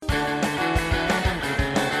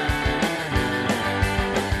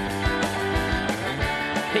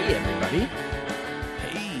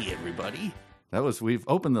We've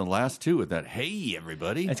opened the last two with that. Hey,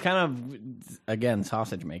 everybody! It's kind of again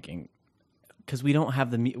sausage making because we don't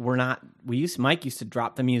have the. We're not. Mike used to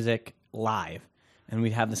drop the music live, and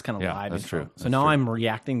we'd have this kind of live. That's intro. true. So now I'm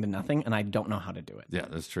reacting to nothing, and I don't know how to do it. Yeah,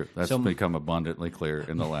 that's true. That's become abundantly clear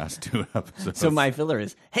in the last two episodes. So my filler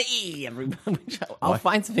is, hey, everybody. I'll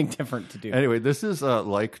find something different to do. Anyway, this is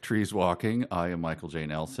Like Trees Walking. I am Michael J.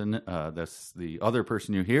 Nelson. That's the other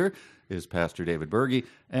person you hear is Pastor David Berge.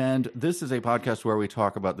 And this is a podcast where we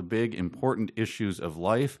talk about the big, important issues of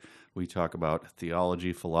life. We talk about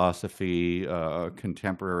theology, philosophy,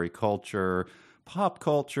 contemporary culture, pop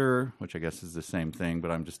culture, which I guess is the same thing,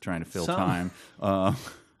 but I'm just trying to fill time.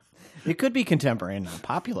 It could be contemporary and not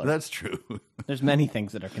popular. That's true. There's many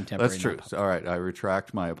things that are contemporary. That's true. So, all right, I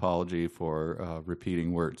retract my apology for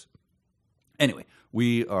repeating words. Anyway,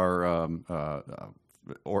 we are,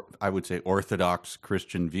 I would say, Orthodox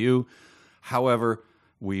Christian view. However,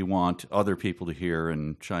 we want other people to hear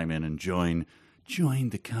and chime in and join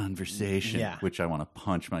the conversation, which I want to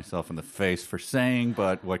punch myself in the face for saying,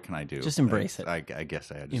 but what can I do? Just embrace it. I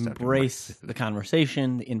guess I just embrace the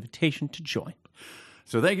conversation, the invitation to join.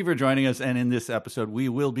 So thank you for joining us, and in this episode, we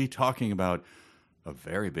will be talking about a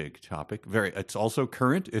very big topic. It's also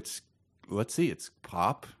current. It's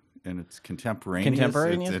pop and it's contemporaneous.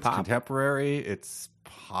 It's pop. Contemporary. It's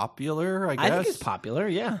popular. I guess. I think it's popular.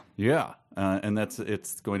 Yeah. Yeah, and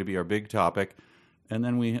it's going to be our big topic. And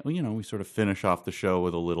then we sort of finish off the show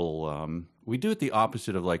with a little. We do it the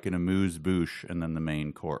opposite of like an amuse-bouche and then the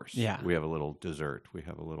main course. Yeah, we have a little dessert. We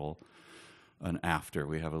have an after.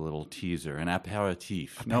 We have a little teaser, an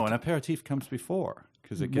aperitif. No, an aperitif comes before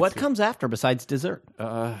because it gets. What comes after besides dessert?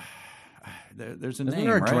 There's a Isn't name,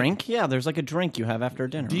 there a right? drink? Yeah, there's like a drink you have after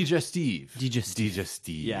dinner. Digestive.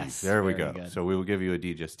 Yes, there we go. Good. So we will give you a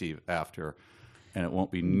digestive after, and it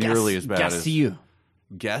won't be nearly as bad as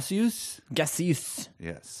gaseous. Gaseous.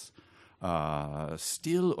 Yes.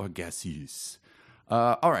 Still or gaseous.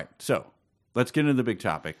 All right. So let's get into the big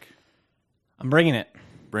topic. I'm bringing it.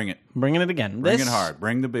 Bring it. Bringing it again. Bring it hard.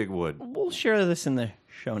 Bring the big wood. We'll share this in the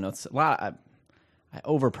show notes. I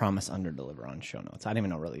overpromise, underdeliver on show notes. I don't even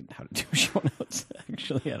know really how to do show notes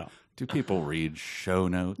actually at all. Do people read show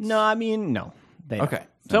notes? No, I mean, no. They don't. Okay.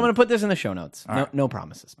 So I'm going to put this in the show notes. Right. No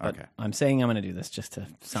promises. But okay. I'm saying I'm going to do this just to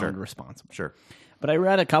sound responsible. Sure. But I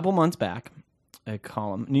read a couple months back a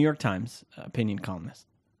column, New York Times opinion columnist,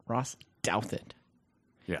 Ross Douthat.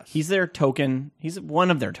 Yes. He's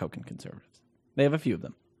one of their token conservatives. They have a few of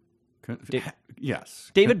them.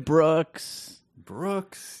 Yes. David Brooks.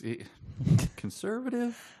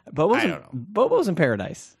 Conservative? Bobo's in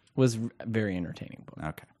Paradise was very entertaining book.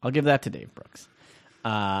 Okay. I'll give that to Dave Brooks.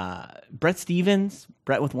 Brett Stevens,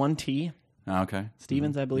 Brett with one T. Okay.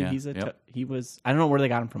 Stevens, I believe he was. I don't know where they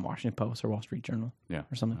got him from, Washington Post or Wall Street Journal,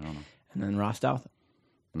 or something. I don't know. And then Ross Douthat.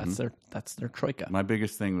 That's their troika. My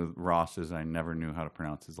biggest thing with Ross is I never knew how to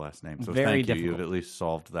pronounce his last name. So Very thank you. difficult. You've at least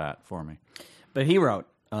solved that for me. But he wrote,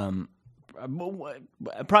 probably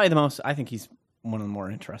the most. I think he's one of the more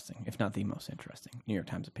interesting, if not the most interesting, New York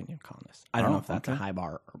Times opinion columnist. I don't know if that's a high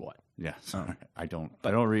bar or what. Yes, I don't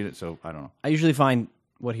read it, so I don't know. I usually find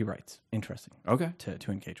what he writes interesting. Okay,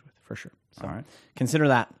 to engage with for sure. So all right, consider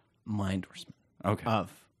that my endorsement. Okay, of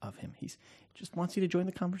him. He just wants you to join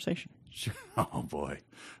the conversation. Oh boy,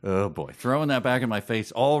 throwing that back in my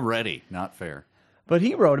face already. Not fair. But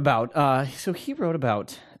he wrote about.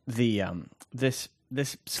 The this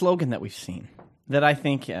slogan that we've seen that I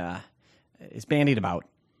think is bandied about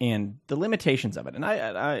and the limitations of it. And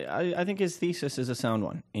I think his thesis is a sound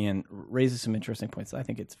one and raises some interesting points. I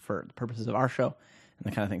think it's, for the purposes of our show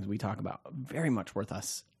and the kind of things we talk about, very much worth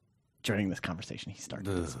us joining this conversation. He started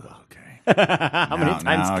this as well. Okay. How many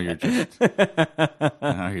times?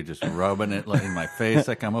 Now you're just rubbing it in my face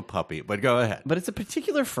like I'm a puppy. But go ahead. But it's a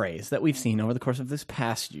particular phrase that we've seen over the course of this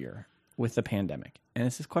past year with the pandemic. And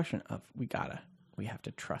it's this question of we have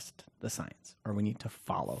to trust the science, or we need to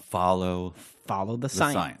follow the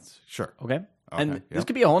science. Sure. Okay. And this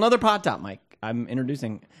could be a whole other pod top, Mike.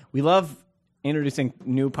 We love introducing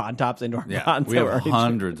new pod tops into our pods. We have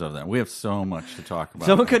hundreds of them. We have so much to talk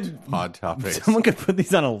about. Pod topics. Someone could put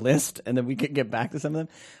these on a list, and then we could get back to some of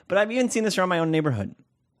them. But I've even seen this around my own neighborhood,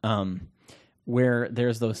 where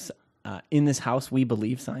there's those "In this house we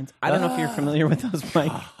believe" signs. I don't know if you're familiar with those,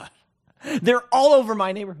 Mike. They're all over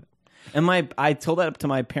my neighborhood. And I told that up to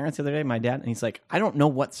my parents the other day, my dad, and he's like, I don't know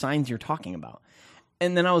what signs you're talking about.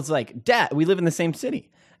 And then I was like, Dad, we live in the same city.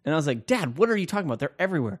 And I was like, Dad, what are you talking about? They're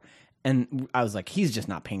everywhere. And I was like, he's just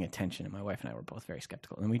not paying attention. And my wife and I were both very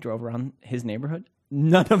skeptical. And we drove around his neighborhood.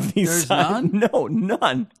 None of these signs. None? No,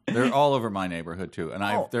 none. They're all over my neighborhood, too.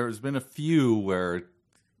 And there's been a few where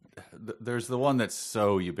there's the one that's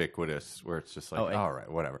so ubiquitous where it's just like, Oh, all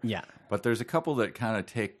right, whatever. Yeah. But there's a couple that kind of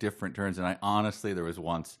take different turns. And there was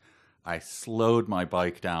once I slowed my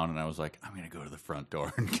bike down and I was like, I'm going to go to the front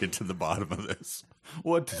door and get to the bottom of this.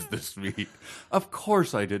 What does this mean? Of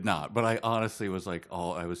course I did not. But I honestly was like,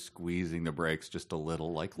 I was squeezing the brakes just a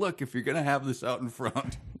little. Like, look, if you're going to have this out in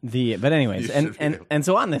front. But anyways, and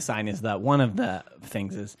so on this sign is that one of the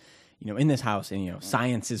things is, in this house, and,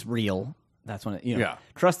 science is real. That's when,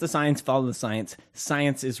 trust the science, follow the science.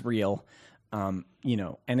 Science is real. And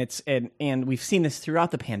and we've seen this throughout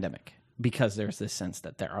the pandemic. Because there's this sense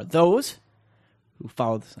that there are those who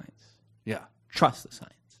follow the science, trust the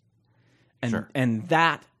science, and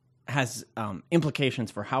that has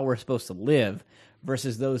implications for how we're supposed to live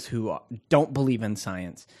versus those who don't believe in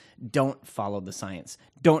science, don't follow the science,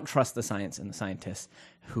 don't trust the science and the scientists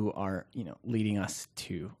who are leading us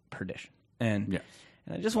to perdition. And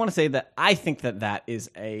I just want to say that I think that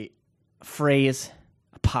is a phrase,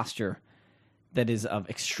 a posture that is of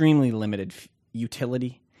extremely limited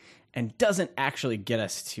utility. And doesn't actually get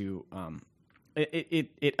us to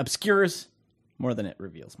it obscures more than it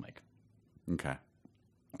reveals, Mike. Okay.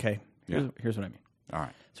 Here's what I mean. All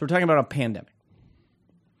right. So we're talking about a pandemic.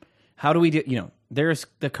 How do we do? There's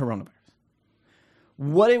the coronavirus.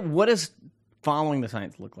 What does following the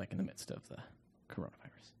science look like in the midst of the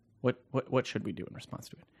coronavirus? What should we do in response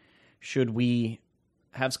to it? Should we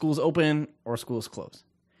have schools open or schools closed?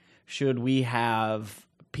 Should we have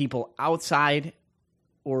people outside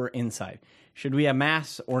or inside? Should we have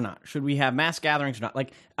masks or not? Should we have mass gatherings or not?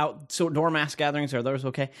 Like outdoor mass gatherings, are those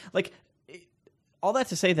okay? Like all that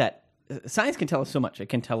to say that science can tell us so much. It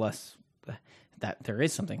can tell us that there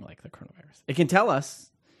is something like the coronavirus. It can tell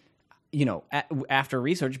us, after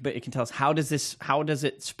research, but it can tell us how does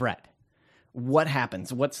it spread? What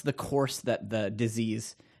happens? What's the course that the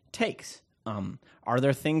disease takes? Are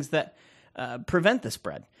there things that prevent the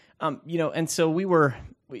spread? And so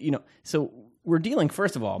we're dealing,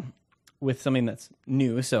 first of all, with something that's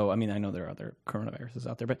new. So, I know there are other coronaviruses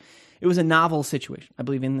out there, but it was a novel situation. I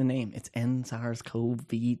believe in the name. It's SARS-CoV,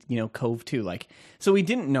 CoV-2. So we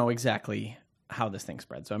didn't know exactly how this thing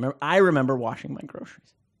spread. So I remember washing my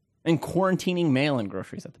groceries and quarantining mail-in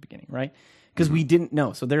groceries at the beginning, right? Because we didn't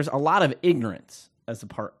know. So there's a lot of ignorance as a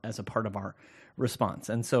part of our response.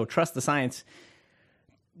 And so trust the science,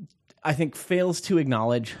 I think, fails to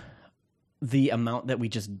acknowledge the amount that we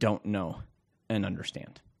just don't know and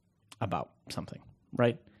understand about something,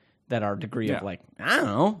 right? That our degree of I don't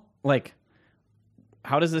know,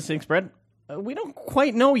 how does this thing spread? We don't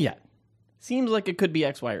quite know yet. Seems like it could be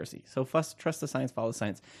X, Y, or Z. So trust the science, follow the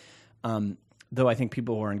science. Though I think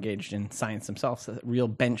people who are engaged in science themselves, real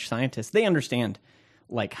bench scientists, they understand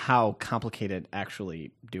how complicated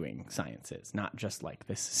actually doing science is. Not just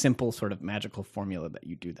this simple sort of magical formula that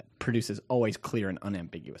you do that produces always clear and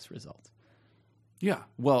unambiguous results. Yeah.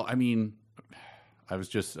 Well, I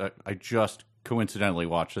just coincidentally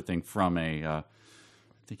watched a thing from I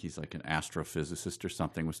think he's like an astrophysicist or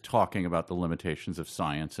something, was talking about the limitations of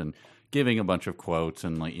science and giving a bunch of quotes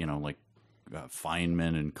and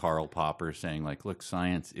Feynman and Karl Popper saying look,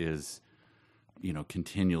 science is,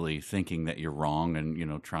 continually thinking that you're wrong and,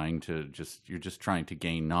 you're just trying to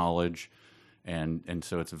gain knowledge. And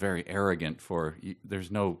so it's very arrogant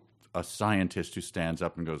there's a scientist who stands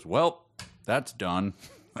up and goes, well, that's done.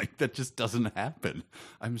 That just doesn't happen.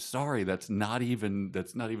 I'm sorry. That's not even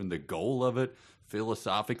the goal of it.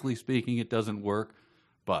 Philosophically speaking, it doesn't work,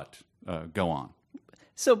 but go on.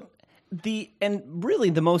 So really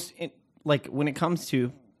the most, when it comes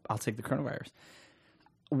to, I'll take the coronavirus.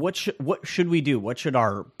 What should we do? What should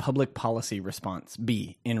our public policy response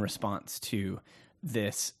be in response to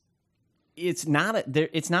this? It's not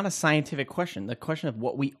a scientific question. The question of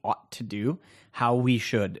what we ought to do, how we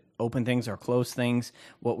should open things or close things,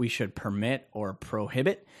 what we should permit or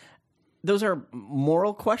prohibit, those are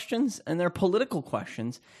moral questions and they're political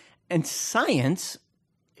questions. And science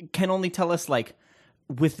can only tell us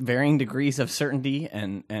with varying degrees of certainty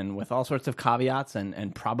and with all sorts of caveats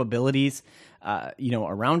and probabilities,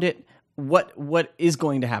 around it, what is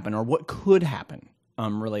going to happen or what could happen.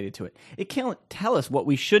 Related to it. It can't tell us what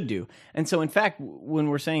we should do. And so, in fact, when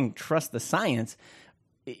we're saying trust the science,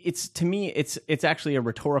 to me, it's actually a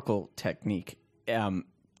rhetorical technique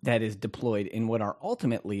that is deployed in what are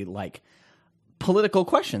ultimately political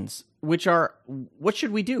questions, which are, what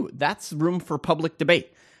should we do? That's room for public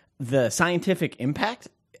debate. The scientific impact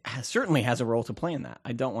certainly has a role to play in that.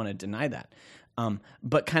 I don't want to deny that.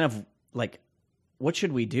 But kind of what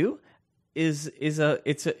should we do? It's a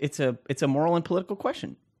moral and political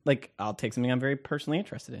question. I'll take something I'm very personally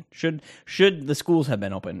interested in. Should the schools have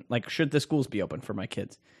been open? Should the schools be open for my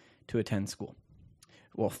kids to attend school?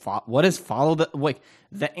 Well, what is follow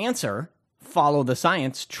the answer? Follow the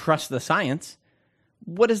science, trust the science.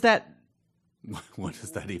 What does that? What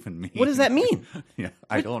does that even mean? What does that mean? Yeah,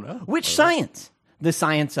 I don't know. Which science? The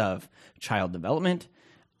science of child development,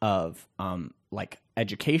 of like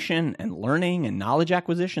education and learning and knowledge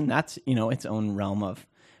acquisition. That's its own realm of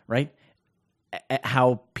right.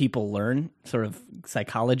 How people learn, sort of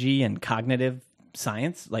psychology and cognitive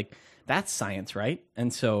science, like that's science, right?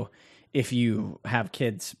 And so, if you have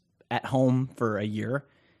kids at home for a year,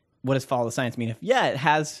 what does follow the science mean? It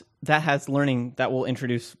has learning that will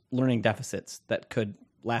introduce learning deficits that could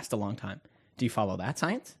last a long time. Do you follow that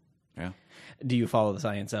science? Yeah. Do you follow the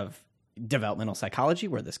science of developmental psychology,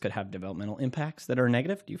 where this could have developmental impacts that are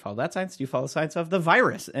negative? Do you follow that science? Do you follow the science of the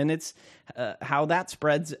virus and its how that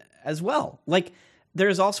spreads as well? Like,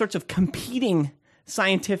 there's all sorts of competing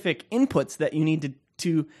scientific inputs that you need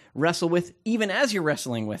to wrestle with, even as you're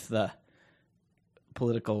wrestling with the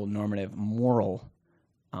political, normative, moral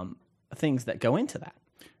things that go into that.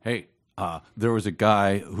 Hey, there was a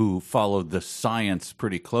guy who followed the science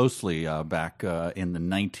pretty closely back in the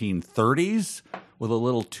 1930s with a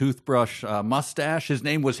little toothbrush mustache. His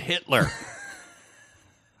name was Hitler.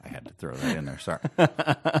 I had to throw that in there, sorry.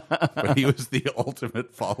 But he was the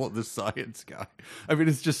ultimate follow the science guy. I mean,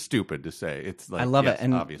 it's just stupid to say. It's like, I love yes, it.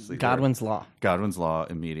 And obviously, Godwin's Law. Godwin's Law,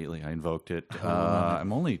 immediately. I invoked it.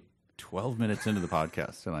 I'm only 12 minutes into the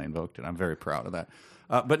podcast, and I invoked it. I'm very proud of that.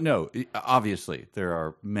 But no, obviously, there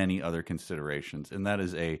are many other considerations, and that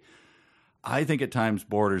is I think at times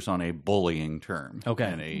borders on a bullying term.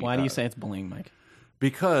 Okay. Why do you say it's bullying, Mike?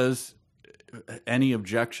 Because any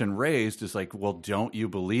objection raised is like, well, don't you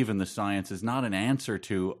believe in the science is not an answer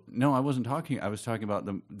to, no, I was talking about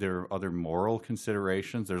there are other moral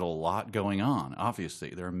considerations. There's a lot going on. Obviously,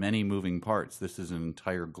 there are many moving parts. This is an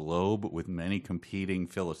entire globe with many competing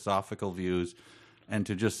philosophical views. And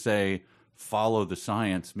to just say, follow the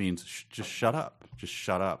science means just shut up. Just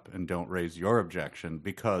shut up and don't raise your objection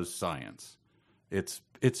because science. It's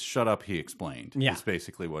shut up, he explained. Yeah. It's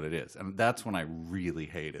basically what it is. And that's when I really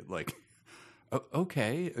hate it. Like,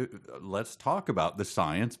 okay, let's talk about the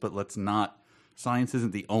science, but let's not. Science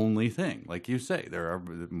isn't the only thing. Like you say, there are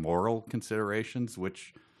moral considerations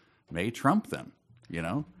which may trump them,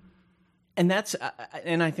 And that's,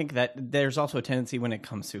 and I think that there's also a tendency when it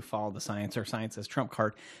comes to follow the science or science as trump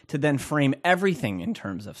card to then frame everything in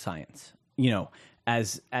terms of science,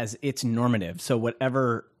 as it's normative. So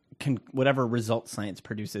whatever result science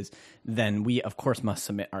produces, then we of course must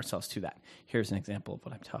submit ourselves to that. Here's an example of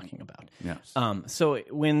what I'm talking about. Yes. So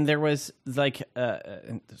when there was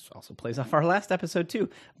and this also plays off our last episode too,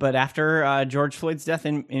 but after George Floyd's death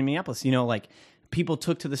in Minneapolis, people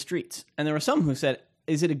took to the streets, and there were some who said,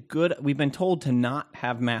 is it we've been told to not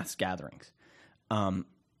have mass gatherings.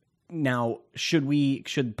 Now,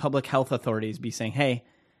 should public health authorities be saying, hey,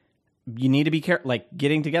 you need to be careful, like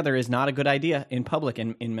getting together is not a good idea in public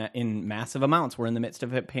in massive amounts. We're in the midst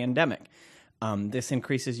of a pandemic. This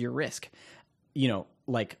increases your risk,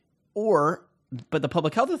 but the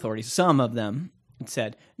public health authorities, some of them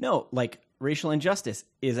said, no, like racial injustice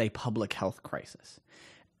is a public health crisis,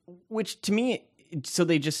 which to me, so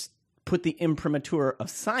they just put the imprimatur of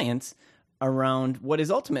science around what is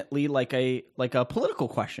ultimately like a political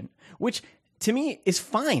question, which to me is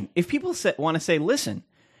fine. If people want to say, listen,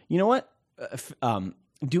 you know what,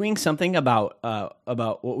 doing something about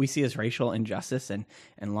what we see as racial injustice and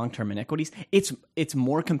long-term inequities, it's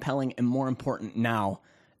more compelling and more important now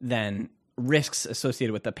than risks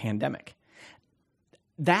associated with the pandemic.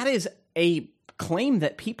 That is a claim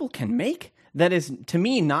that people can make. That is, to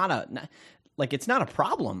me, it's not a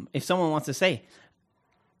problem if someone wants to say,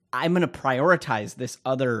 I'm going to prioritize this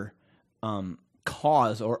other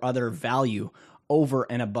cause or other value over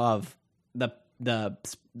and above the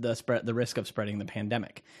risk of spreading the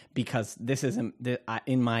pandemic, because this isn't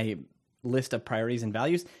in my list of priorities and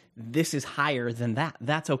values. This is higher than that.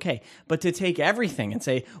 That's okay. But to take everything and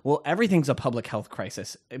say, well, everything's a public health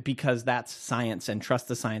crisis because that's science, and trust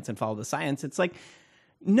the science and follow the science. It's like,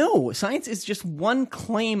 no, science is just one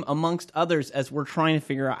claim amongst others as we're trying to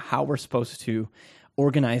figure out how we're supposed to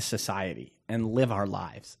organize society and live our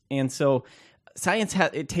lives. And so science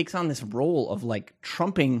it takes on this role of like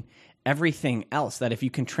trumping everything else, that if you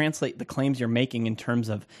can translate the claims you're making in terms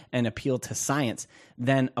of an appeal to science,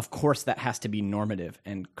 then of course that has to be normative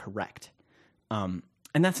and correct. And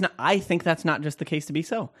I think that's not just the case to be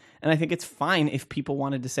so. And I think it's fine if people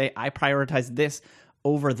wanted to say, I prioritize this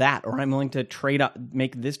over that, or I'm willing to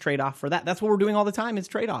make this trade-off for that. That's what we're doing all the time, is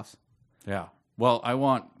trade-offs. Yeah. Well, I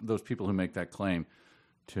want those people who make that claim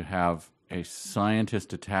to have a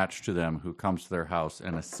scientist attached to them who comes to their house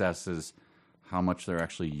and assesses how much they're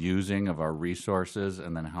actually using of our resources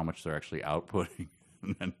and then how much they're actually outputting.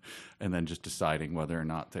 And then just deciding whether or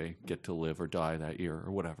not they get to live or die that year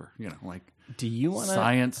or whatever. Do you want to?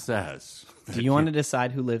 Science says. Do you want to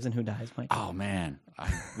decide who lives and who dies, Mike? Oh man,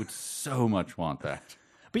 I would so much want that.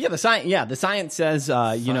 But the science says,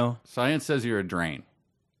 Science says you're a drain.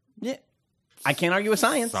 Yeah, I can't argue with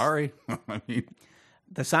science. Sorry, I mean,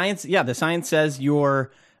 the science says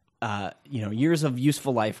your, years of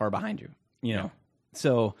useful life are behind you.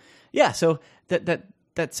 So that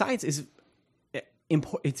science is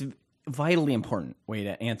important. It's a vitally important way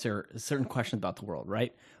to answer certain questions about the world,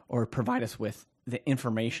 right? Or provide us with the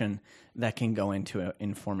information that can go into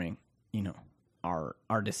informing,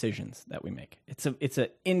 our decisions that we make. It's an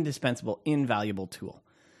indispensable, invaluable tool,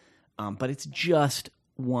 but it's just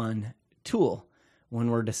one tool when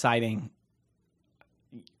we're deciding,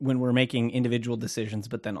 when we're making individual decisions,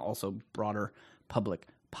 but then also broader public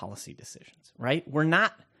policy decisions, right? We're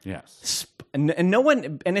not. Yes. And no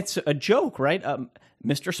one, and it's a joke, right?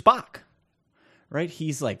 Mr. Spock, right?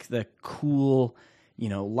 He's like the cool,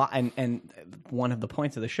 and one of the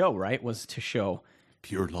points of the show, right, was to show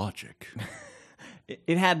pure logic.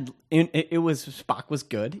 It was Spock was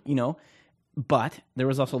good, but there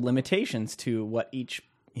was also limitations to what each,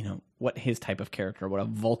 what his type of character, what a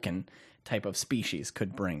Vulcan type of species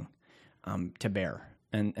could bring to bear.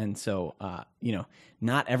 And so,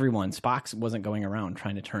 not everyone, Spock wasn't going around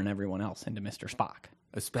trying to turn everyone else into Mr. Spock.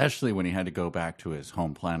 Especially when he had to go back to his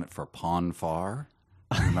home planet for Pon farr.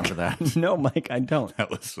 Remember that? No, Mike, I don't. That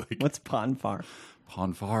was like... What's Pon farr?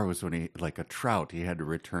 Pon farr was when he, like a trout, he had to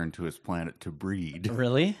return to his planet to breed.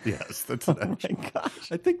 Really? Yes. That's my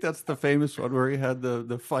gosh. I think that's the famous one where he had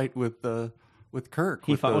the fight with Kirk.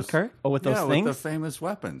 He fought with Kirk? Oh, with those things? With the famous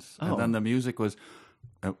weapons. Oh. And then the music was...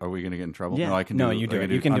 Are we going to get in trouble? Yeah. No, I can do it. You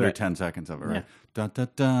can do under it. 10 seconds of it, right? Yeah. Da, da,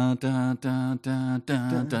 da, da, da, da,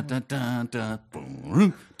 da, da, da, da, da,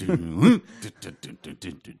 boom, doo,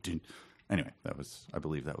 doo. Anyway, I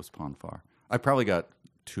believe that was Pon farr. I probably got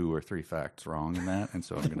 2 or 3 facts wrong in that, and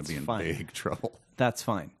so I'm going to be in big trouble. That's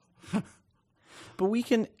fine. But we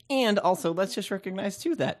can, and also let's just recognize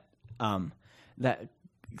too that that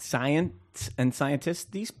science and scientists,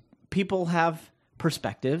 these people have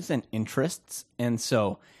perspectives and interests, and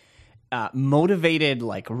so motivated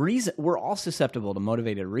reason. We're all susceptible to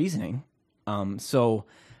motivated reasoning. So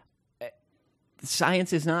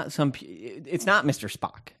science is not it's not Mr.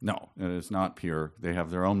 Spock. No, it is not pure. They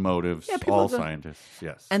have their own motives. Yeah, all scientists,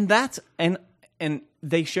 yes, and that's and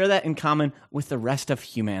they share that in common with the rest of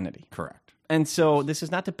humanity. Correct. And so this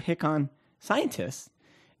is not to pick on scientists.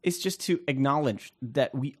 It's just to acknowledge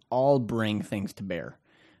that we all bring things to bear.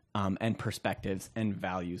 And perspectives and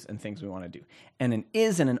values and things we want to do. And an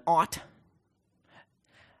is and an ought.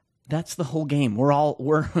 That's the whole game. We're all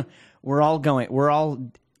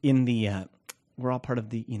in the we're all part of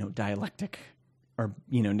the dialectic or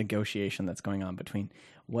negotiation that's going on between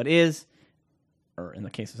what is, or in the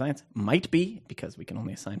case of science, might be, because we can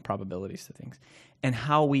only assign probabilities to things, and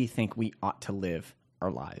how we think we ought to live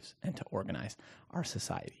our lives and to organize our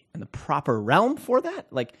society. And the proper realm for that,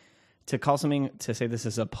 to call something, to say this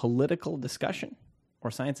is a political discussion or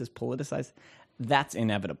science is politicized, that's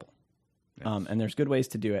inevitable. Yes. And there's good ways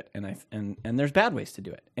to do it, and there's bad ways to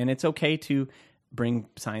do it. And it's okay to bring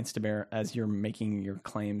science to bear as you're making your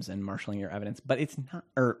claims and marshaling your evidence, but it's not,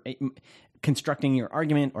 or constructing your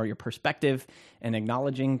argument or your perspective and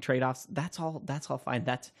acknowledging trade-offs. That's all fine.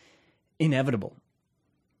 That's inevitable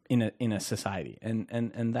in a society,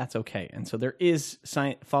 and that's okay. And so there is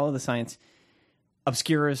science. Follow the science.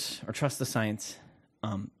 Obscures or trust the science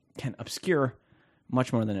can obscure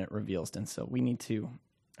much more than it reveals. And so we need to,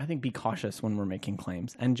 I think, be cautious when we're making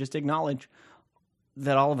claims and just acknowledge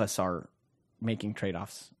that all of us are making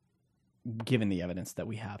trade-offs given the evidence that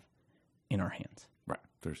we have in our hands. Right.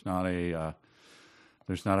 There's not a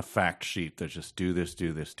fact sheet that just do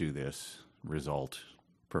this, result,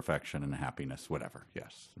 perfection, and happiness, whatever.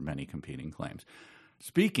 Yes, many competing claims.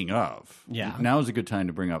 Speaking of, now is a good time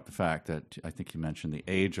to bring up the fact that I think you mentioned the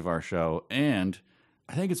age of our show, and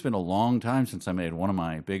I think it's been a long time since I made one of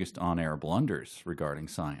my biggest on-air blunders regarding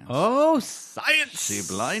science. Oh, science! She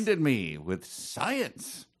blinded me with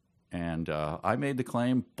science, and I made the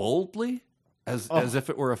claim boldly, as if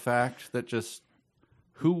it were a fact that just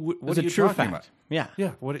what are you talking about? Yeah.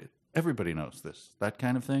 Everybody knows this, that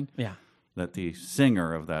kind of thing. Yeah. That the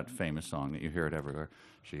singer of that famous song that you hear it everywhere.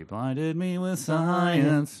 She blinded me with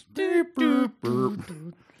science. Deep, boop,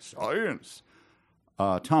 boop. Science.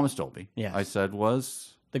 Thomas Dolby, I said,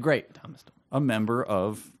 was... The great Thomas Dolby. a member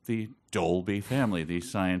of the Dolby family, the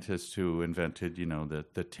scientists who invented,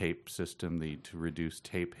 the tape system, to reduce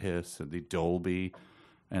tape hiss, and the Dolby,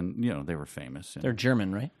 and they were famous. They're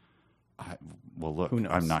German, right? Well, look, Who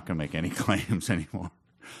knows? I'm not going to make any claims anymore.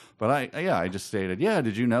 But I just stated,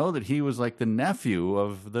 did you know that he was like the nephew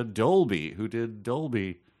of the Dolby who did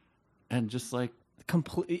Dolby, and just like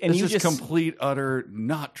complete, and it's you just complete, utter,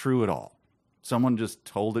 not true at all. Someone just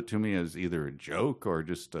told it to me as either a joke or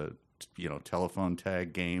just a telephone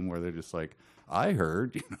tag game where they're just like, I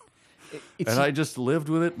heard, and I just lived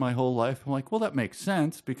with it my whole life. I'm like, well, that makes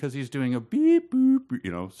sense because he's doing a beep boop,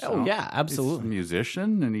 Oh yeah, absolutely. He's a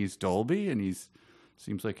musician and he's Dolby and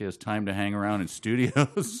seems like he has time to hang around in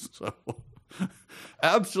studios. So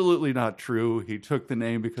absolutely not true. He took the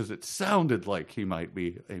name because it sounded like he might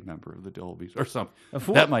be a member of the Dolbys or something.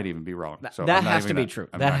 That might even be wrong. So that has to be true.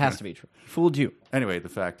 That has to be true. Fooled you. Anyway, the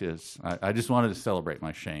fact is, I just wanted to celebrate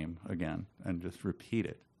my shame again and just repeat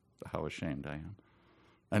it, how ashamed I am.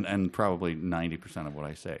 And probably 90% of what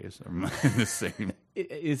I say is the same.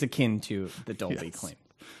 It is akin to the Dolby claim.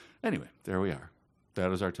 Anyway, there we are.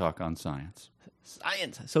 That is our talk on science.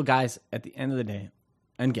 Science. So, guys, at the end of the day,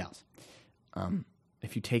 and gals,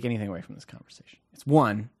 if you take anything away from this conversation, it's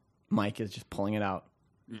one, Mike is just pulling it out.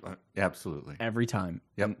 Absolutely. Every time.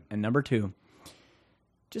 Yep. And number two,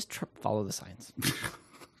 just follow the science.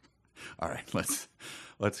 All right,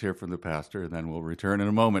 let's hear from the pastor, and then we'll return in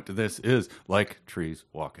a moment. This is Like Trees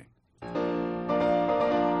Walking.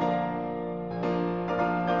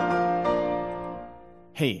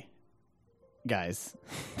 Hey, guys.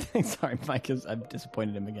 Sorry, Mike, I've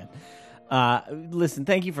disappointed him again. Listen,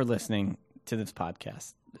 thank you for listening to this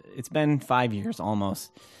podcast. It's been 5 years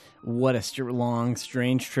almost. What a long,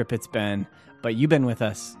 strange trip it's been. But you've been with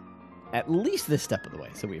us at least this step of the way,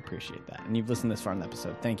 so we appreciate that. And you've listened this far in the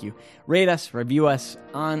episode. Thank you. Rate us, review us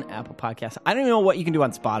on Apple Podcasts. I don't even know what you can do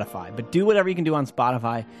on Spotify, but do whatever you can do on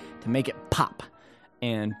Spotify to make it pop.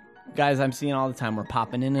 And guys, I'm seeing all the time, we're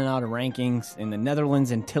popping in and out of rankings in the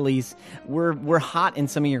Netherlands and Tilly's. We're hot in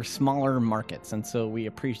some of your smaller markets, and so we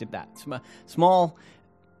appreciate that. Small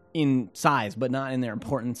in size, but not in their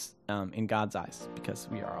importance in God's eyes, because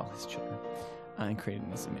we are all his children and created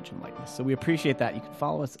in his image and likeness. So we appreciate that. You can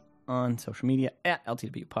follow us on social media at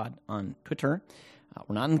LTW Pod on Twitter.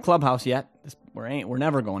 We're not in the Clubhouse yet. We're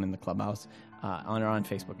never going in the Clubhouse. On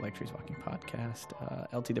Facebook, Like Trees Walking Podcast,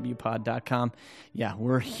 ltwpod.com. Yeah,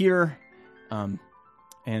 we're here, and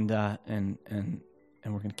we're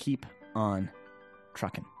gonna keep on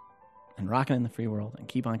trucking and rocking in the free world and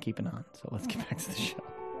keep on keeping on. So let's get back to the show.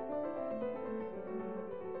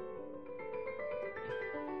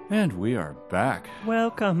 And we are back.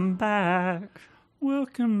 Welcome back.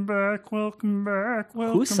 Welcome back. Welcome back.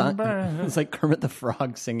 Welcome back. It's like Kermit the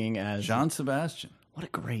Frog singing as John Sebastian. What a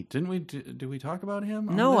great! Didn't we? Did we talk about him?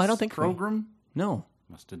 No, on this I don't think program. No,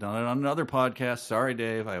 must have done it on another podcast. Sorry,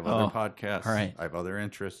 Dave. I have other podcasts. All right. I have other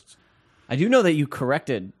interests. I do know that you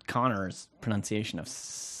corrected Connor's pronunciation of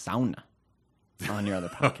sauna on your other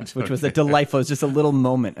podcast, which was a delightful. It was just a little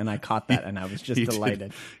moment, and I caught that, and I was just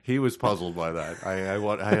delighted. He was puzzled by that. I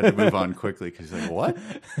had to move on quickly because he's like, "What?"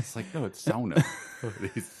 It's like, no, it's sauna.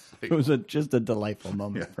 It was just a delightful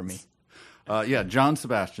moment for me. John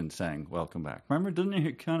Sebastian sang "Welcome Back." Remember, didn't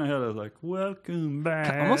he kind of had a like "Welcome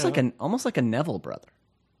Back"? Almost like a Neville brother.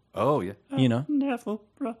 Oh yeah, you know, Neville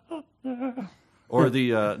brother. Or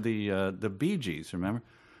the Bee Gees. Remember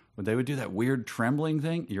when they would do that weird trembling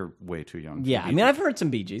thing? You're way too young. Yeah, I mean, I've heard some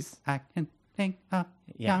Bee Gees. I can think of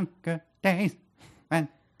younger days when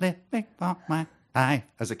living for my life.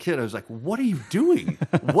 As a kid, I was like, "What are you doing?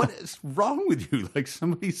 What is wrong with you?" Like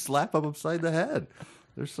somebody slap up upside the head.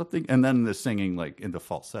 There's something, and then the singing like in the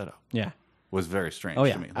falsetto, was very strange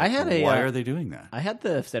to me. Like, why are they doing that? I had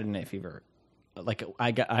the Saturday Night Fever. Like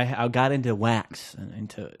I got into wax and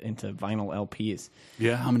into vinyl LPs.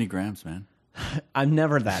 Yeah, how many grams, man? I'm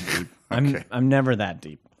never that deep. Okay. I'm never that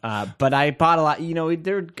deep. But I bought a lot. You know, I'd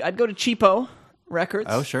go to Cheapo Records.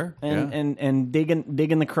 Oh sure, and dig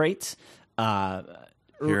in the crates.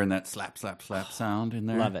 Hearing that slap slap slap sound in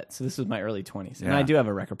there. Love it. So this was my early 20s, and I do have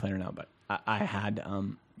a record player now, but I had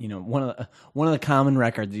one of the common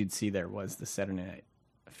records you'd see there was the Saturday Night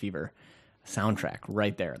Fever soundtrack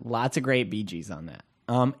right there. Lots of great Bee Gees on that,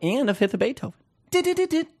 and a fifth of Beethoven.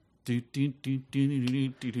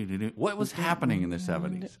 What was happening in the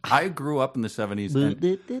 70s? I grew up in the 70s, and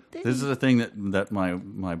this is a thing that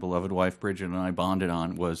my beloved wife Bridget and I bonded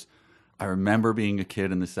on. Was I remember being a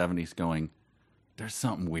kid in the 70s going, there's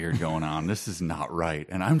something weird going on. This is not right.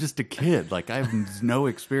 And I'm just a kid. Like, I have no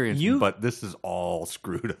experience, but this is all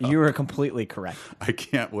screwed up. You are completely correct. I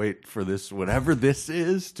can't wait for this, whatever this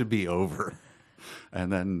is, to be over.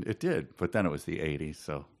 And then it did. But then it was the 80s.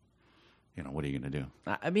 So, what are you going to do?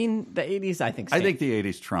 I mean, the 80s, I think the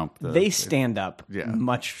 80s trump. They stand up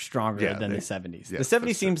much stronger than the 70s. Yes, the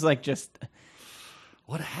 70s seems like just...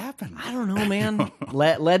 What happened? I don't know, man.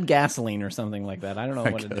 lead gasoline or something like that. I don't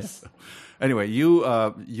know what it is. Anyway, you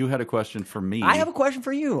had a question for me. I have a question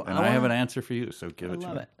for you, and I have an answer for you. So give it to me. I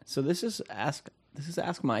love it. So this is Ask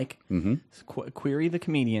Mike. Mm-hmm. Query the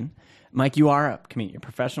comedian. Mike, you are a comedian. You're a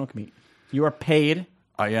professional comedian. You are paid.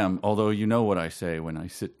 I am. Although you know what I say when I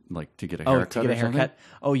sit to get a haircut. To get a haircut.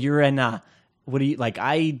 Oh, you're in. What do you like?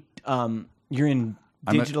 You're in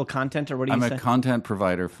digital content, or what do you say? I'm a content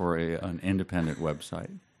provider for an independent website.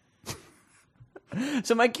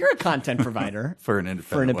 So, Mike, you're a content provider for an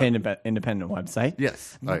independent website.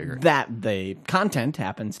 Yes, I agree. That the content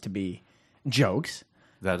happens to be jokes.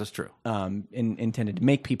 That is true. Intended to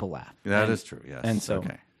make people laugh. That is true. Yes. And so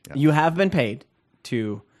you have been paid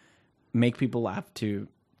to make people laugh, to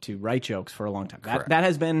write jokes for a long time. That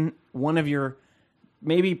has been one of your,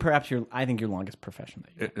 perhaps your longest profession.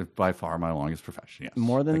 By far my longest profession. Yes.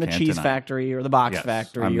 More than the cheese factory or the box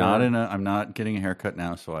factory. I'm not getting a haircut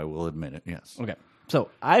now, so I will admit it. Yes. Okay. So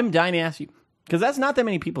I'm dying to ask you, because that's not that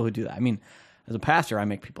many people who do that. I mean, as a pastor, I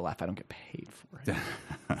make people laugh. I don't get paid for it.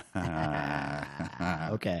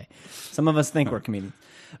 Okay. Some of us think we're comedians,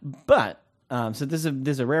 but so this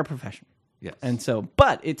is a rare profession. Yes. And so,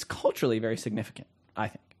 but it's culturally very significant, I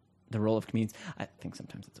think. The role of comedians, I think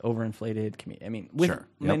sometimes it's overinflated. I mean, with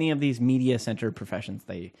many of these media-centered professions,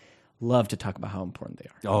 they love to talk about how important they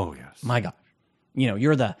are. Oh yes, my gosh,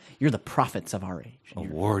 you're the prophets of our age.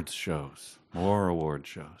 Awards shows, more award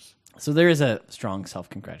shows. So there is a strong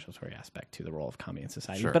self-congratulatory aspect to the role of comedy in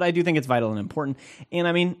society, but I do think it's vital and important. And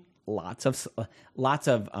I mean, lots of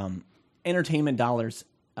entertainment dollars.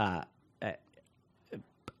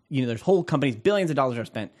 There's whole companies, billions of dollars are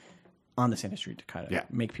spent on this industry to kind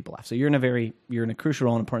of make people laugh. So you're in a crucial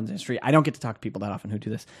role and important industry. I don't get to talk to people that often who do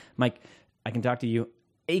this. Mike, I can talk to you.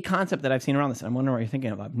 A concept that I've seen around this, and I'm wondering what you're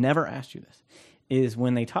thinking of, I've never asked you this, is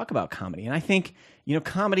when they talk about comedy. And I think,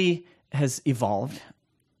 comedy has evolved,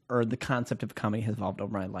 or the concept of comedy has evolved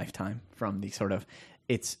over my lifetime from the sort of,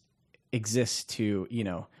 it exists to,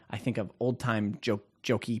 I think of old time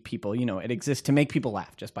jokey people, it exists to make people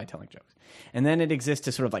laugh just by telling jokes. And then it exists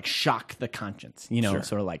to sort of like shock the conscience,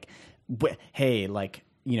 sort of like, hey, like,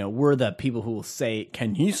 we're the people who will say,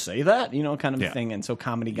 can you say that? Kind of thing. And so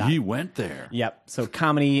comedy got... He went there. Yep. So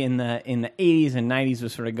comedy in the 80s and 90s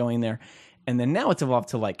was sort of going there. And then now it's evolved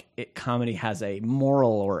to comedy has a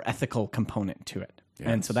moral or ethical component to it. Yes.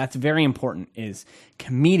 And so that's very important, is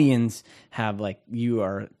comedians have you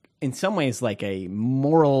are in some ways like a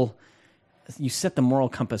moral... You set the moral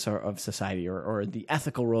compass of society, or the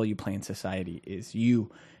ethical role you play in society is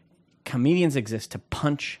comedians exist to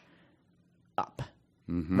punch up,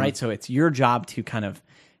 right? So it's your job to kind of,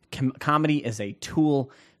 comedy is a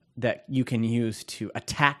tool that you can use to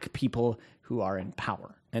attack people who are in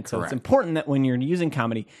power. And so it's important that when you're using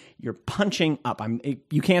comedy, you're punching up.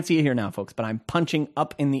 You can't see it here now, folks, but I'm punching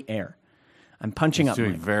up in the air. I'm punching up.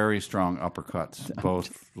 Doing very strong uppercuts,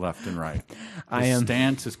 both left and right. The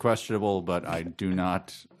stance is questionable, but I'm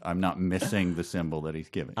not missing the symbol that he's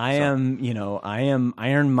giving. I am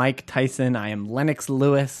Iron Mike Tyson. I am Lennox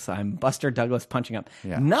Lewis. I'm Buster Douglas punching up.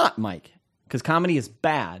 Yeah. Not Mike, because comedy is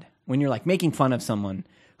bad when you're making fun of someone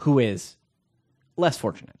who is less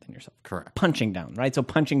fortunate than yourself. Correct. Punching down, right? So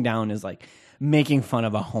punching down is like making fun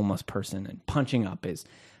of a homeless person, and punching up is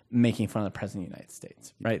making fun of the president of the United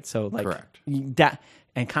States, right? So correct.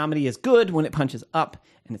 And comedy is good when it punches up,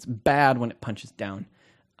 and it's bad when it punches down.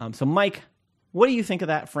 So Mike, what do you think of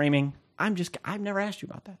that framing? I've never asked you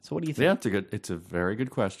about that. So what do you think? Yeah, it's a very good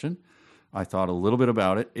question. I thought a little bit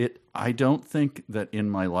about it. I don't think that in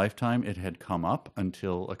my lifetime it had come up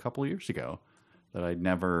until a couple of years ago, that I'd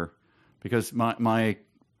never, because my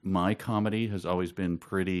comedy has always been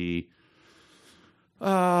pretty,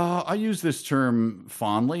 I use this term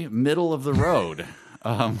fondly, middle of the road.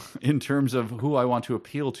 In terms of who I want to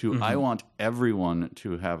appeal to, I want everyone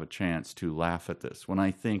to have a chance to laugh at this. When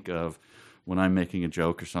I'm making a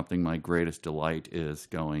joke or something, my greatest delight is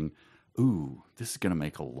going, ooh, this is going to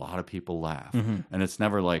make a lot of people laugh. And it's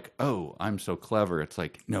never like, oh, I'm so clever. It's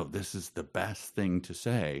like, no, this is the best thing to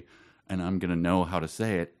say, and I'm going to know how to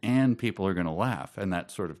say it, and people are going to laugh. And that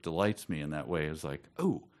sort of delights me in that way. Is like,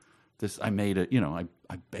 oh, I made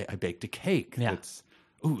I baked a cake. Yeah. That's,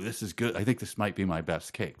 ooh, this is good. I think this might be my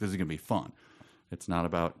best cake. This is going to be fun. It's not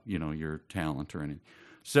about, your talent or anything.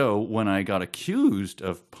 So when I got accused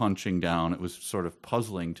of punching down, it was sort of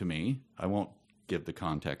puzzling to me. I won't give the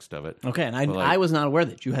context of it. Okay, and I was not aware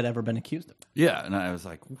that you had ever been accused of it. Yeah, and I was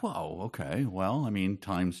like, whoa, okay. Well, I mean,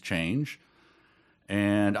 times change.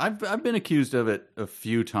 And I've been accused of it a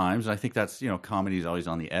few times. I think that's, comedy is always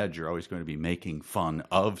on the edge. You're always going to be making fun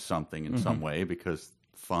of something in some way because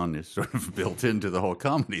fun is sort of built into the whole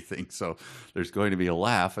comedy thing. So there's going to be a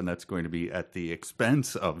laugh, and that's going to be at the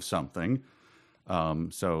expense of something.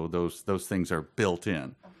 So those things are built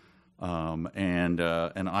in. And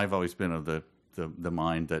I've always been of the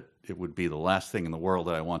mind that it would be the last thing in the world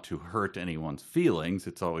that I want to hurt anyone's feelings.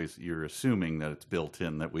 It's always, you're assuming that it's built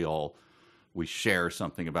in, that we share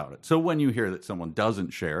something about it. So when you hear that someone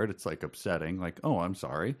doesn't share it, it's like upsetting, like, oh, I'm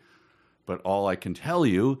sorry. But all I can tell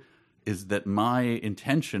you is that my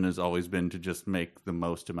intention has always been to just make the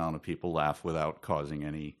most amount of people laugh without causing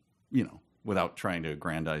any, without trying to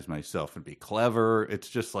aggrandize myself and be clever. It's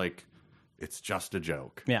just like, it's just a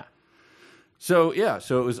joke. Yeah. So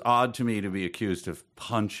it was odd to me to be accused of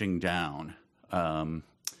punching down.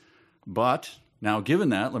 But now, given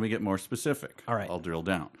that, let me get more specific. All right. I'll drill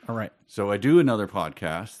down. All right. So I do another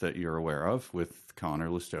podcast that you're aware of with Connor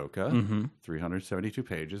Listoka, 372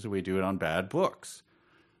 pages, and we do it on bad books.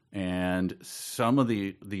 And some of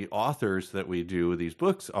the authors that we do with these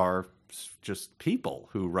books are just people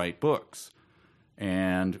who write books.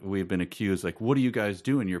 And we've been accused, like, what are you guys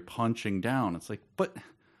doing? You're punching down. It's like, but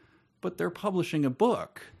they're publishing a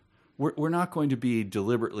book. We're not going to be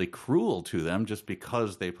deliberately cruel to them just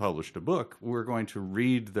because they published a book. We're going to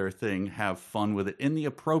read their thing, have fun with it in the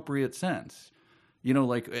appropriate sense.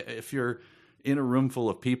 Like if you're in a room full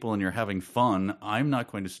of people and you're having fun, I'm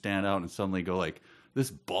not going to stand out and suddenly go like, this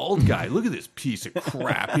bald guy, look at this piece of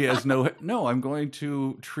crap. He has no, I'm going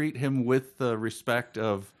to treat him with the respect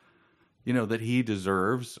of, that he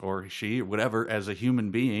deserves, or she, or whatever, as a human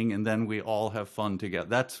being, and then we all have fun together.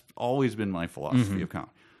 That's always been my philosophy of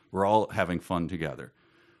comedy. We're all having fun together.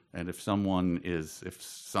 And if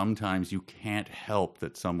sometimes you can't help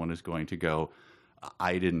that someone is going to go,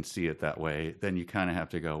 I didn't see it that way, then you kind of have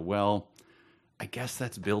to go, well, I guess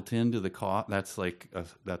that's built into the cost.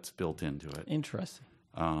 That's built into it. Interesting.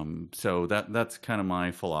 So that's kind of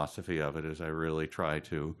my philosophy of it, is I really try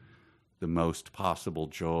to the most possible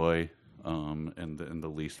joy and the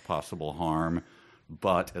least possible harm.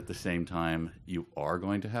 But at the same time, you are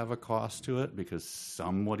going to have a cost to it because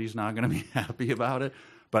somebody's not going to be happy about it.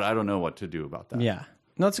 But I don't know what to do about that. Yeah.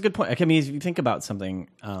 No, that's a good point. I mean, if you think about something,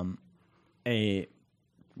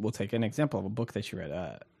 we'll take an example of a book that you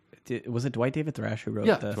read. Was it Dwight David Thrash who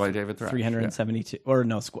wrote the Dwight David Thrash, 372 or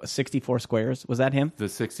no 64 Squares? Was that him? The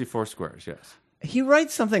 64 Squares, yes. He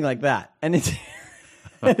writes something like that, and it's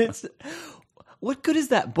what good is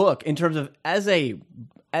that book in terms of as a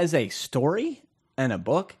story and a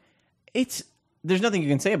book? There's nothing you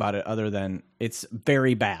can say about it other than it's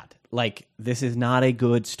very bad. Like, this is not a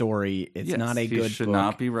good story. It's not a good book. He should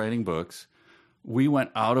not be writing books. We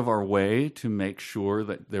went out of our way to make sure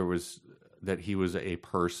that that he was a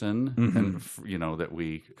person, and that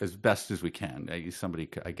we, as best as we can. I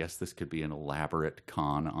guess this could be an elaborate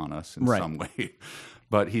con on us in some way,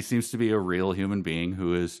 but he seems to be a real human being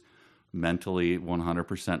who is mentally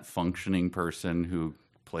 100% functioning person who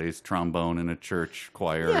plays trombone in a church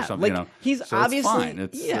choir or something. Like, he's so obviously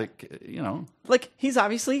it's fine. It's like he's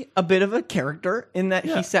obviously a bit of a character in that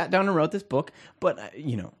he sat down and wrote this book. But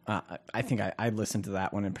I think I listened to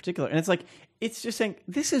that one in particular, and it's just saying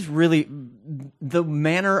this is really the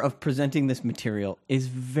manner of presenting this material is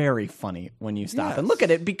very funny when you stop and look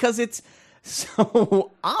at it, because it's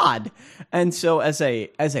so odd. And so as a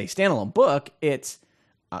standalone book, it's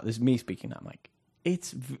this is me speaking, not Mike.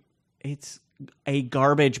 It's a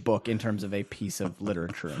garbage book in terms of a piece of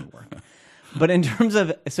literature and work. But in terms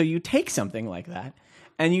of, so you take something like that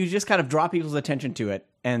and you just kind of draw people's attention to it,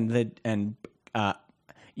 and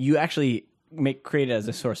you actually create it as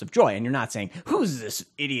a source of joy, and you're not saying, who's this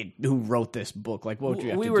idiot who wrote this book? Like, what would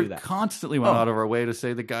you have to do that? We constantly went out of our way to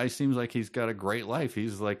say the guy seems like he's got a great life.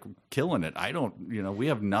 He's like killing it. We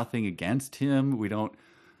have nothing against him. We don't.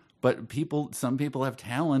 But some people have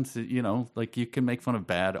talents, like you can make fun of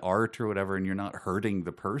bad art or whatever, and you're not hurting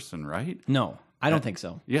the person, right? No, I don't think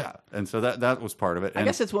so. Yeah, and so that was part of it. I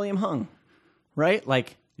guess it's William Hung, right?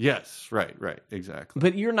 Like, yes, right, exactly.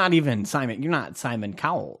 But you're not even Simon. You're not Simon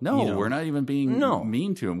Cowell. No, we're not even being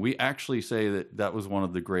mean to him. We actually say that was one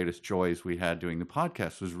of the greatest joys we had doing the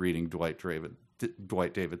podcast, was reading Dwight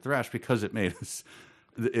David Thrash, because it made us.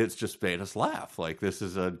 It's just made us laugh. Like, this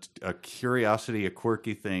is a curiosity, a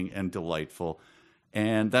quirky thing, and delightful.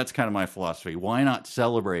 And that's kind of my philosophy. Why not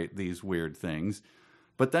celebrate these weird things?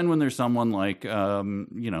 But then when there's someone like,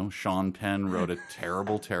 Sean Penn wrote a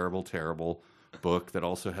terrible, terrible, terrible book that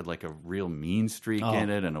also had like a real mean streak in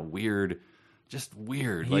it and a weird, just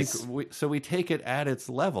weird. So we take it at its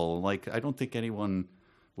level. Like, I don't think anyone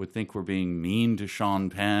would think we're being mean to Sean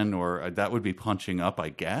Penn, or that would be punching up, I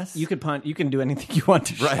guess. You can do anything you want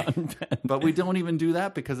to Sean Penn. But we don't even do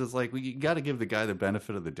that because it's like, you got to give the guy the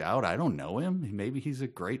benefit of the doubt. I don't know him. Maybe he's a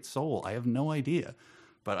great soul. I have no idea.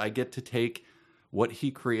 But I get to take what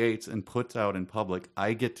he creates and puts out in public.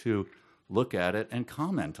 I get to look at it and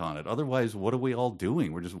comment on it. Otherwise, what are we all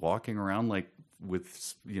doing? We're just walking around like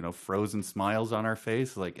with, frozen smiles on our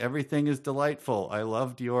face. Like, everything is delightful. I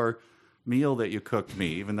loved your meal that you cooked me,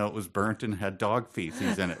 even though it was burnt and had dog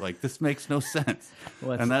feces in it. Like, this makes no sense.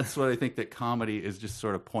 And that's what I think that comedy is, just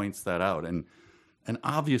sort of points that out. And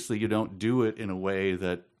obviously you don't do it in a way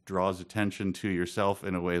that draws attention to yourself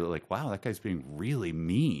in a way that, like, wow, that guy's being really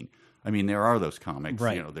mean. I mean, there are those comics,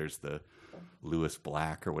 right. There's the Lewis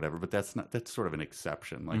Black or whatever, but that's sort of an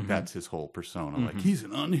exception. Like, that's his whole persona. Like, he's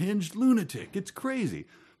an unhinged lunatic. It's crazy.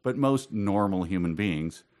 But most normal human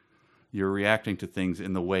beings, you're reacting to things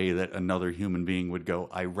in the way that another human being would go,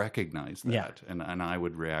 I recognize that. Yeah. And I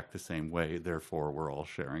would react the same way. Therefore, we're all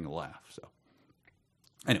sharing a laugh. So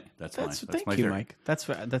anyway, that's my thank you, theory. Mike. That's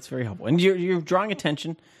very helpful. And you're drawing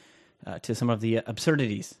attention to some of the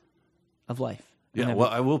absurdities of life. Yeah, well,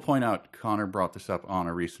 I will point out, Connor brought this up on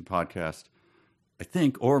a recent podcast, I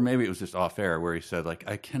think, or maybe it was just off air, where he said, like,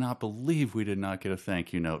 I cannot believe we did not get a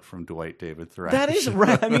thank you note from Dwight David Thrash. That is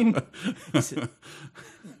right. I mean,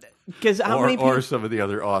 because or some of the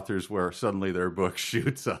other authors where suddenly their book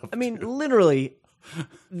shoots up. I mean, literally,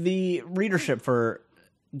 the readership for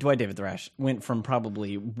Dwight David Thrash went from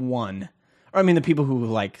probably one. Or, I mean, the people who,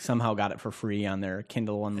 like, somehow got it for free on their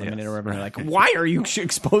Kindle Unlimited or whatever, right. are like, why are you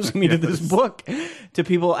exposing me to this book? To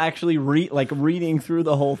people actually reading through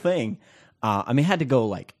the whole thing. I mean, it had to go,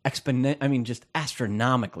 like, just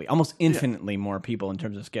astronomically, almost infinitely more people in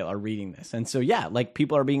terms of scale are reading this. And so, yeah, like,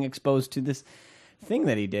 people are being exposed to this thing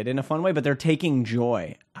that he did in a fun way, but they're taking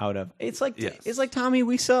joy out of it's like Tommy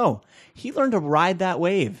Wiseau. He learned to ride that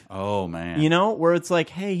wave. Oh, man. Where it's like,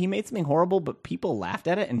 hey, he made something horrible, but people laughed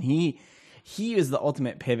at it, and he is the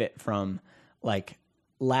ultimate pivot from, like,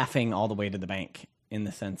 laughing all the way to the bank, in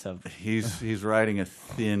the sense of he's riding a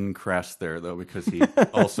thin crest there, though, because he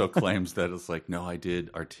also claims that it's like, no, I did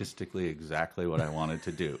artistically exactly what I wanted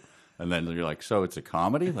to do. And then you're like, so it's a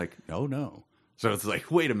comedy? Like, no. So it's like,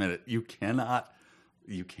 wait a minute, you can't have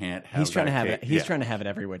he's trying to have cake. it. He's trying to have it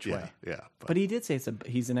every which way. Yeah. But he did say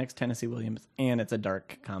he's the next Tennessee Williams, and it's a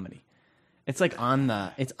dark comedy. It's like on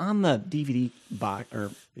the DVD box, or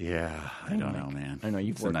yeah, I don't know, man. I know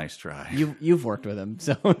it's a nice try. You've worked with him,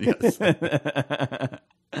 so yes.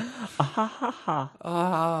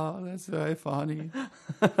 Oh, that's very funny.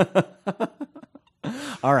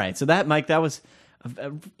 All right, so that, Mike, that was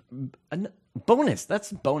a bonus.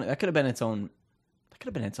 That's bonus. That could have been its own. That could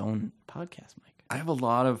have been its own podcast, Mike. I have a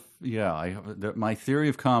lot of my theory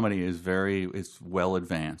of comedy is well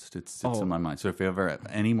advanced. It's in my mind. So if you ever have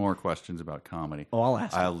any more questions about comedy, I'll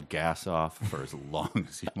ask. I'll gas off for as long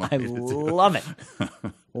as you want. I love it.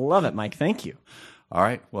 Love it, Mike. Thank you. All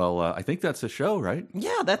right. Well, I think that's a show, right?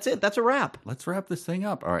 Yeah, that's it. That's a wrap. Let's wrap this thing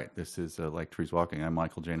up. All right. This is Like Trees Walking. I'm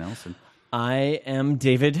Michael J. Nelson. I am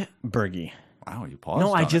David Berge. Wow, you paused.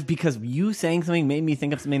 No, because you saying something made me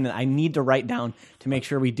think of something that I need to write down to make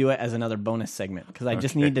sure we do it as another bonus segment, because I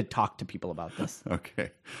just need to talk to people about this.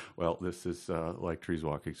 Okay. Well, this is Like Trees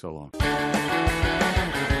Walking. So long.